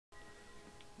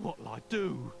I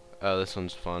do. Oh, this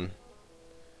one's fun.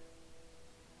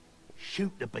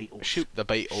 Shoot the beetles. Shoot the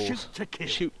beetles. Shoot to kill.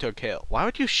 Shoot to kill. Why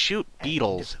would you shoot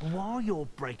beetles? And while you're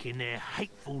breaking their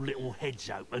hateful little heads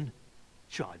open,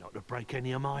 try not to break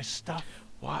any of my stuff.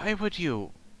 Why would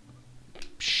you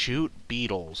shoot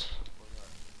beetles?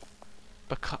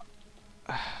 Because...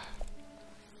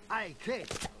 Hey, kid.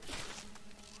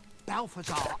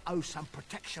 Balthazar owes some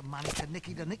protection money to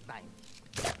Nicky the Nickname.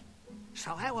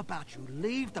 So how about you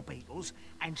leave the beetles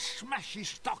and smash his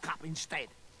stock up instead?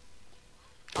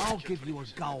 I'll give you a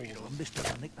gold on Mr.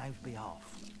 the Nickname's behalf.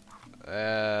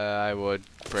 I would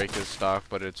break his stock,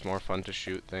 but it's more fun to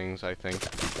shoot things, I think.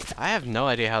 I have no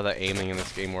idea how the aiming in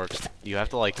this game works. You have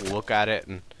to, like, look at it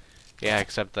and... Yeah,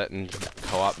 except that in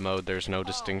co-op mode, there's no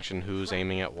distinction who's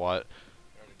aiming at what.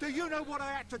 Do you know what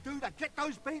I had to do to get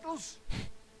those beetles?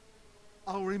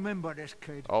 I'll remember this,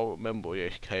 kid. I'll remember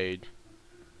this, kid.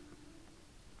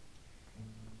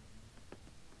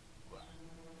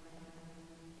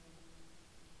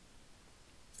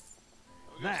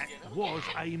 That was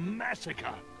a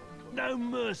massacre. No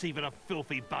mercy for the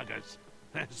filthy buggers.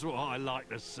 That's what I like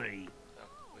to see.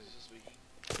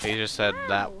 He just said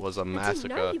that was a I didn't know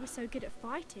massacre. you were so good at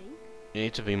fighting. You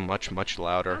need to be much, much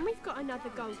louder. And we've got another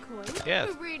gold coin. Yes.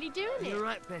 We're really doing it. You're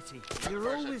right, Betty.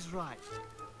 You're always right.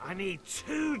 I need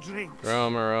 2 drinks.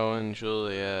 Romeo and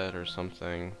Juliet or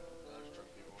something.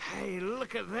 Hey,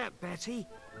 look at that, Betty.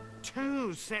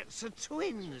 2 sets of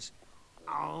twins.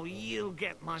 Oh, you'll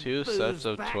get my 2 booze sets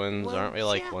of back, twins, aren't we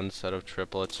like won't ya? 1 set of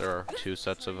triplets or 2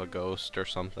 sets of a ghost or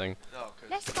something?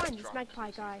 Let's find this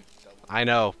magpie guy. I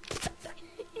know.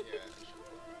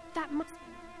 That must...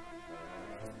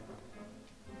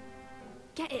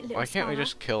 Get it, little Why can't we Sparrow.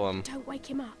 just kill him? Don't wake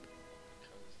him up.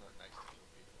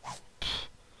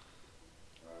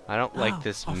 I don't like Oh,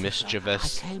 this officer,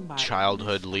 mischievous I came by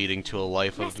childhood leading to a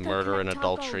life Let's of go murder and collect our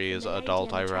gold adultery from as the an lady adult. on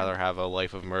the I'd rather track. have a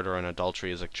life of murder and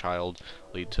adultery as a child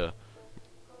lead to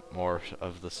more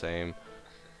of the same.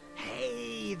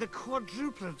 Hey, the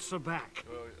quadruplets are back.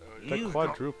 The You've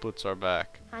got- quadruplets are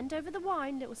back. Hand over the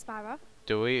wine, little Sparrow.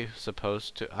 Do we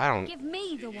supposed to? I don't. Give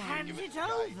me the Hand wine. it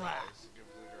over.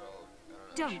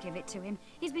 Don't give it to him.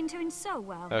 He's been doing so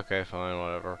well. Okay, fine,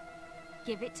 whatever.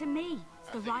 Give it to me.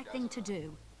 It's the right thing to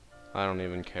do. I don't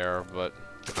even care, but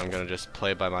I'm gonna just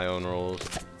play by my own rules.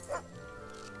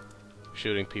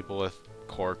 Shooting people with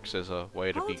corks is a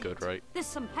way to be Hold good, it. right? There's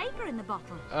some paper in the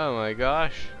bottle. Oh my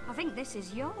gosh. I think this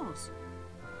is yours.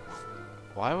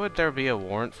 Why would there be a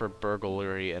warrant for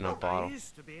burglary in a I bottle?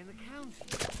 used to be an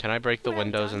accountant. Can I break the Well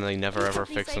windows and done. they never You ever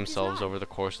probably fix saved his themselves life. over the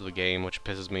course of the game, which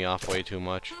pisses me off way too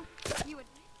much.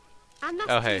 And that's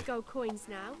Oh, 2 hey. gold coins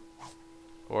now.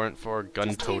 Warrant for gun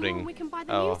Just 2 more and toting. we can buy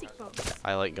the Oh, music box.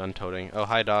 I like gun toting. Oh,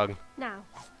 hi dog. Now,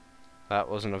 That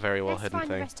wasn't a very well let's hidden find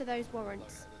the thing. rest of those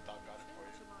warrants.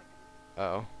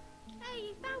 Uh-oh. Hey,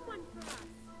 you found one for us.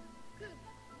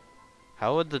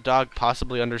 How would the dog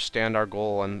possibly understand our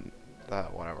goal and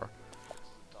that, whatever.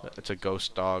 It's a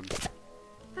ghost dog.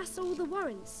 That's all the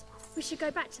warrants. We should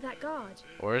go back to that guard.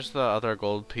 Where's the other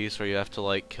gold piece where you have to,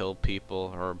 like, kill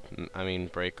people or, I mean,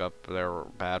 break up their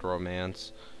bad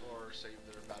romance? Or save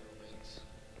their bad romance.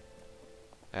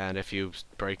 And if you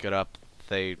break it up,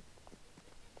 they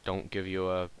don't give you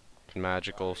a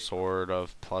magical sword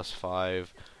of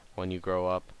 +5 when you grow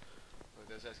up. Wait,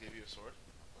 does that give you a sword?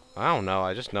 I don't know,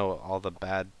 I just know all the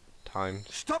bad times.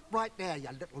 Stop right there, you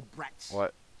little brats.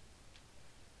 What?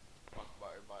 Buy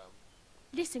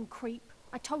Listen, creep.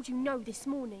 I told you no this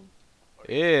morning. Shut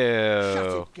Ew.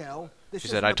 it, girl. This She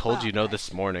said, isn't I told about you no that.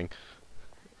 this morning.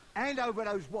 Hand over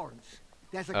those warrants.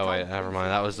 There's a Oh wait, gold never piece mind,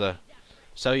 in that it. was the...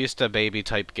 So used to baby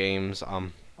type games,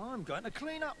 I'm going to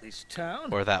clean up this town.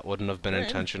 where that wouldn't have been Then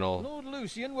intentional. Lord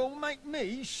Lucian will make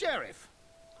me sheriff.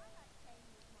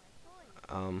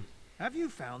 Have you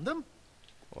found them?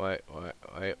 Wait.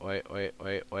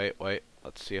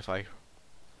 Let's see if I...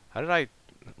 How did I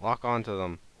lock onto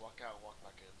them? Walk out, walk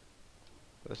back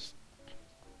in. This...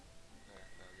 There,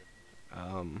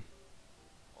 now good.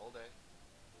 All day.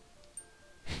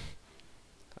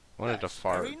 Wanted to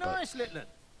fart, Very but... nice, Litland.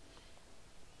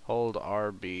 Hold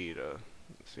RB to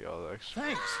see all the extra...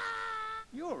 Thanks.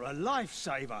 You're a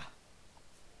lifesaver.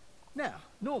 Now,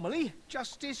 normally,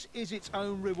 justice is its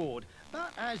own reward.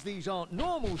 But as these aren't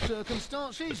normal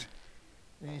circumstances,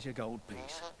 there's your gold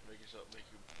piece. Make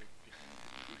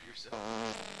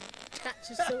yourself. That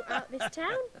should sort out this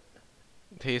town.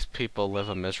 These people live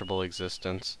a miserable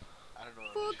existence. I don't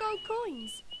know. 4 gold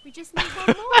coins. We just need 1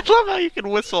 more. I love how you can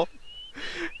whistle.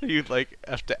 You like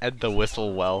have to end the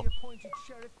whistle well. The appointed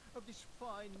sheriff of this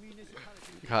fine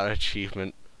municipality. Got an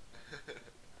achievement.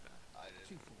 I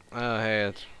did. Oh hey,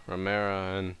 it's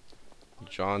Romero and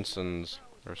Johnson's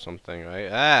or something, right?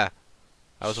 Ah!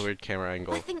 That was a weird camera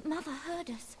angle. I think Mother heard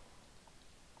us.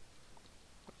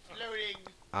 Floating.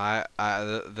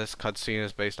 This cutscene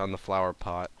is based on the flower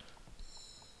pot.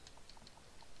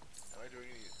 Am I doing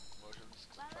any motions?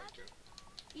 'Cause I'm trying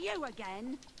to. You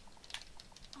again?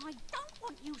 I don't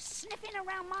want you sniffing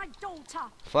around my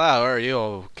daughter. Flower,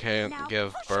 you can't Now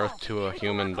give push birth off to a before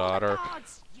human I call the daughter.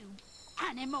 guards, you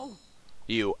animal.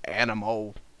 You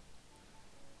animal.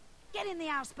 Get in the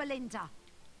house, Belinda.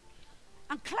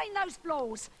 And clean those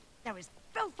floors. They're as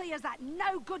filthy as that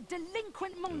no-good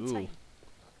delinquent Monty. Ooh.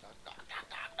 Knock, knock,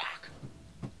 knock, knock.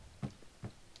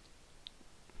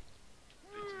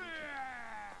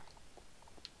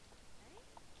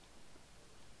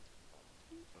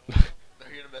 They're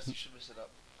here to mess. You should mess it up.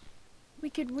 We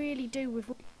could really do with.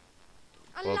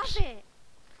 I Whoops. love it.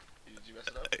 Did you mess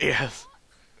it up? Yes.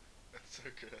 That's so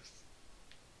good.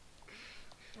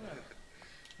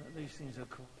 These things are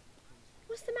cool.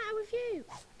 What's the matter with you?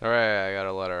 Alright, I got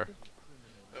a letter.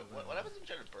 What happens when you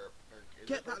try to burp? Or is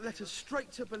Get it that burping? letter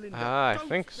straight to Belinda. Ah, I Don't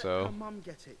think let so. her mum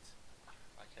get it.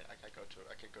 I can't go to it.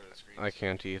 I can't go to the screen. I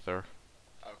can't either.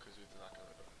 Oh, because we're not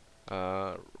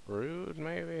gonna. Rude,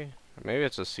 maybe? Maybe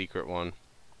it's a secret one.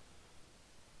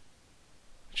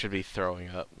 It should be throwing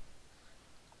up.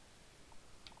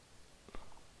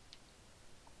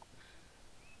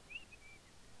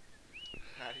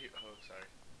 How do you? Oh,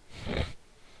 sorry.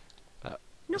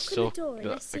 Knock Still, on the door and the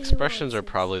let's see who expressions are answers.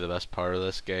 probably the best part of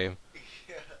this game.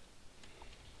 Yeah.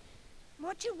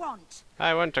 What do you want?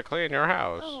 I went to clean your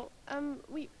house. Oh,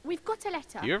 we've got a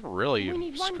letter. You're really We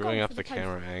need one screwing goal up for the the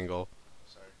camera postman. angle.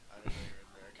 Sorry. I didn't know you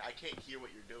were in there. I can't hear what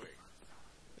you're doing.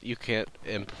 You can't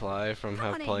imply from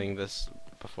Come on in. playing this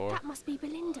before. That must be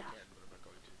Belinda. I can, but I'm not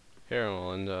going to. Here,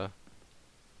 Melinda.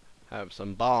 Have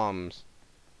some bombs.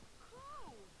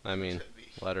 I mean, Could be.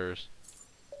 letters.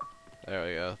 There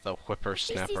we go. The This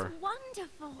whippersnapper. is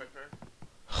wonderful. Whipper.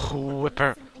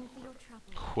 Whipper. Something for your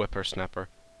trouble. Whippersnapper.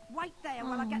 Wait there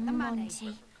while I get the money.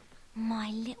 Monty, my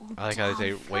little I like how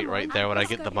they say, wait right there when I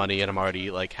get the money and I'm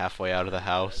already like halfway out of the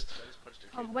house. I just punched a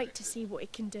Can't kid. wait to see what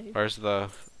it can do. Where's the,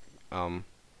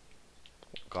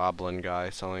 goblin guy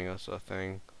selling us a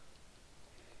thing?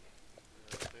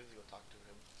 Let's go talk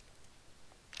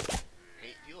to him.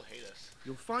 He'll hate us.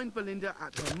 You'll find Belinda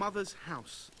at her mother's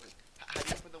house. Wait, how do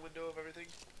you open the window of everything?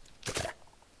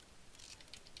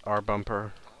 R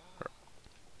bumper.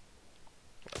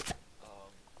 Wait,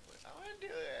 I want to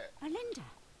do it. Belinda,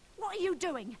 what are you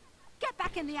doing? Get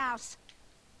back in the house.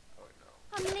 Oh no.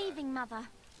 I'm leaving, Mother.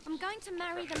 I'm going to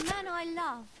marry the man I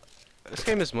love. This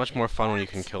game is much more fun when you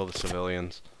can kill the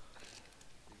civilians.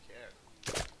 You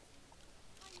can't.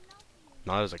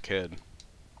 Not as a kid.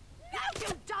 No,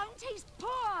 you don't. He's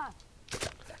poor.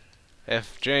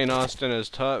 If Jane Austen has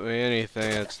taught me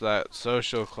anything, it's that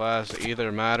social class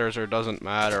either matters or doesn't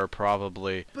matter,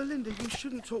 probably. Belinda, you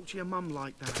shouldn't talk to your mum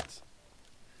like that.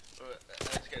 I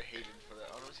just get hated for that.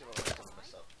 I want to see if I want to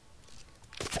mess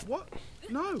up. What?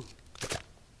 No.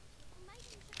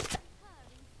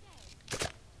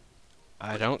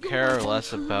 I don't You're care my less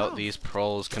true about love. these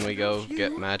proles. Can we go Without you,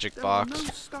 get magic there are box? no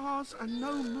stars and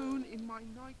no moon in my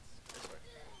nights.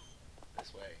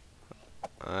 This way.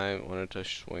 I wanted to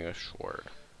swing a sword.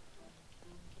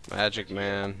 Magic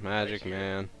man, magic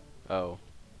man. Oh.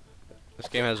 This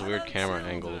game has weird camera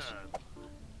angles.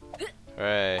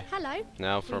 Hooray. Hello.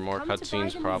 Now for We've more come to buy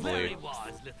cutscenes, them probably. Very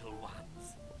wise little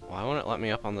ones. Why won't it let me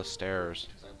up on the stairs?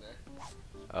 Because I'm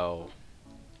there. Oh.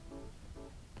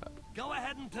 Go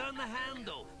ahead and turn the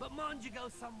handle, but mind you go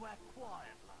somewhere quiet.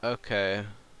 Okay.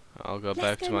 I'll go Let's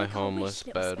back go to my make our homeless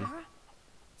wish, little bed. sparrow.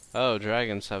 Oh,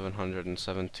 Dragon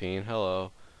 717.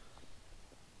 Hello.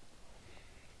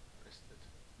 Missed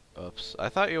it. Oops. I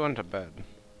thought you went to bed. You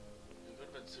go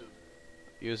to bed soon.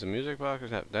 Use the music box or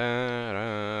tap. Da,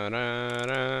 da, da, da,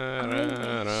 da,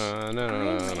 da,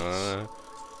 da, da.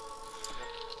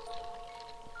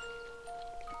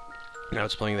 Now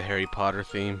it's playing the Harry Potter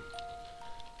theme.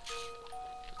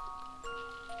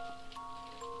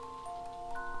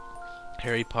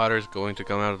 Harry Potter's going to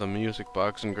come out of the music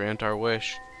box and grant our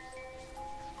wish.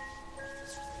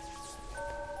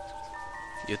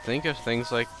 You'd think if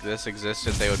things like this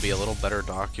existed, they would be a little better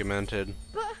documented.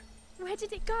 But where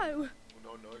did it go?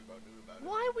 No one knew about it.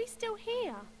 Why are we still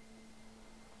here?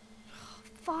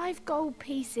 5 gold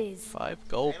pieces. 5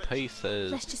 gold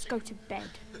pieces. Let's just go to bed.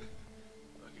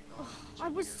 Oh, I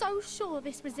was so sure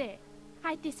this was it.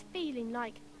 I had this feeling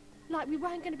like we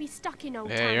weren't going to be stuck in old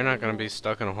Yeah, town you're not going to anymore. be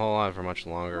stuck in a whole lot for much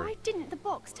longer. Why didn't the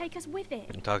box take us with it?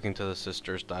 I'm talking to the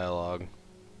sisters dialogue.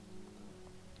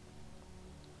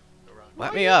 Go around. Let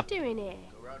What me are up. you doing here?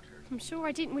 Go around her. I'm sure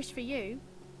I didn't wish for you.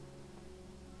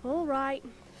 All right,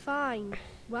 fine.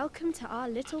 Welcome to our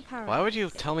little paradise. Why would you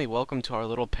tell me welcome to our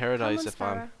little paradise Come on, if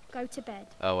I'm... Sparrow, go to bed.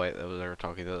 Oh wait, they were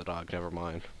talking to the dog, never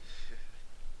mind.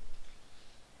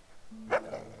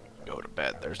 Go to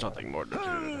bed, there's nothing more to do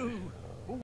today.